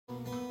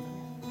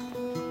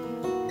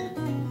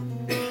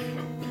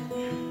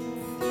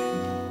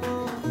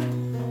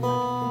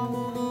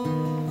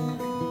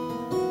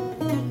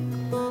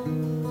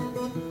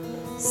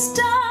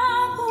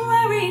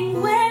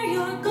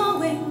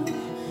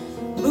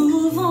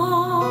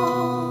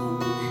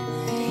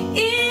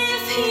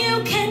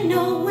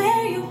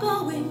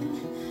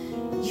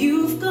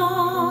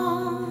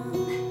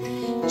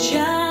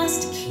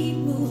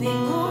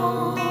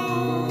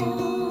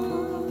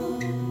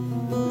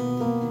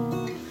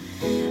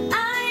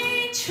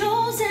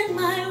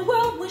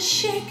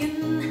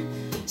shaken,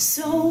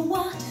 so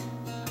what?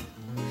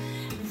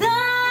 The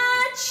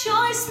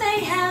choice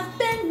may have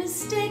been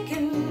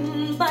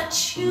mistaken, but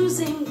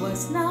choosing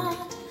was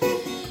not.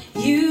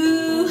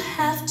 You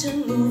have to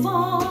move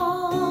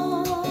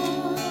on.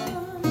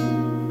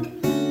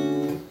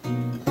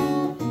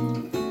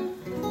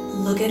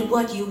 Look at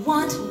what you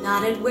want,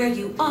 not at where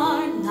you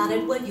are, not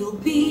at what you'll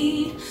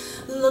be.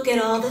 Look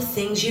at all the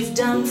things you've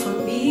done for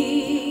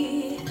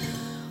me.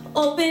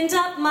 Opened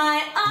up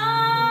my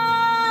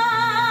eyes,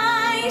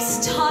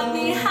 taught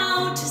me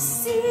how to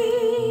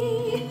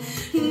see.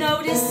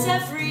 Notice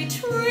every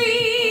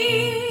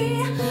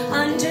tree,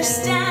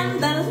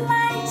 understand the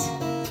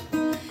light.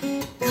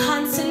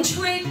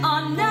 Concentrate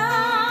on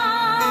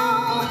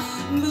now,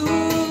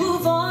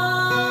 move on,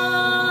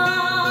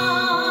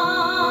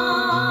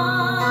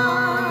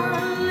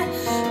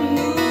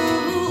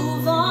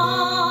 move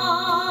on.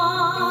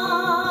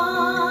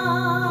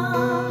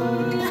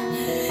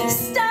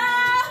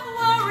 Stop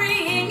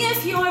worrying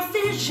if your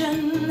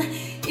vision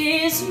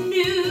is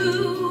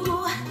new.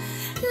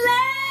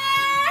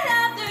 Let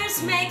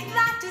others make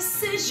that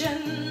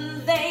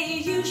decision,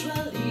 they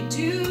usually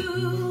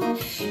do.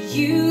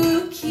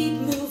 You keep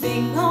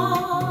moving on.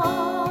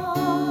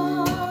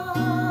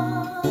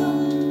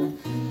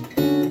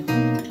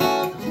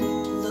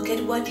 Look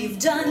at what you've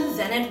done,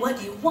 then at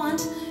what you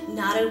want,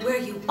 not at where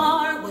you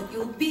are, what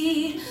you'll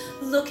be.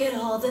 Look at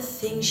all the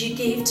things you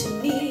gave to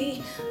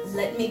me.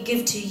 Let me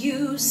give to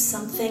you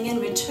something in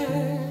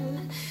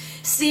return.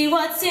 See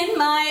what's in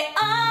my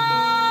eyes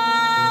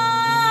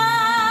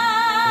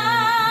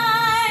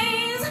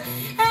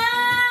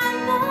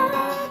and the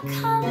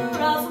color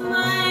of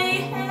my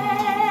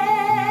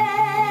hair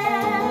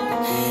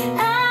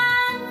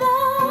and the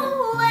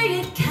way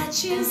it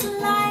catches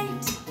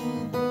light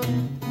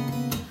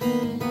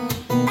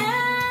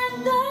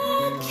and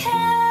the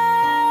care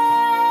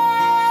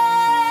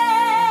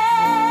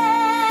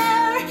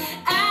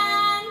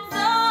and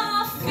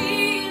the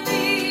feeling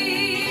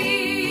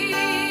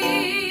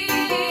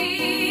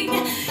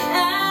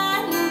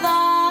and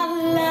the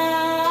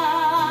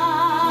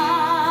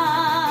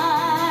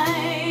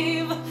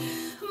life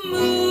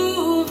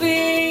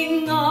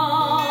moving on.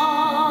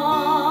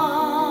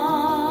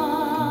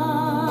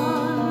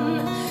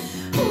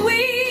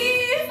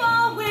 We've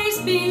always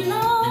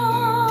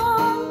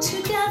belonged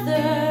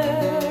together.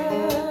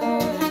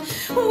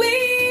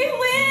 We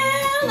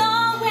will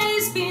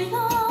always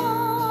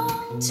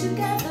belong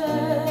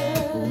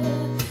together.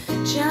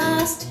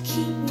 Just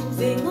keep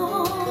moving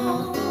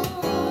on.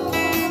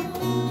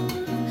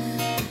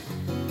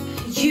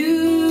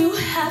 You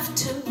have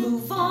to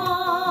move on.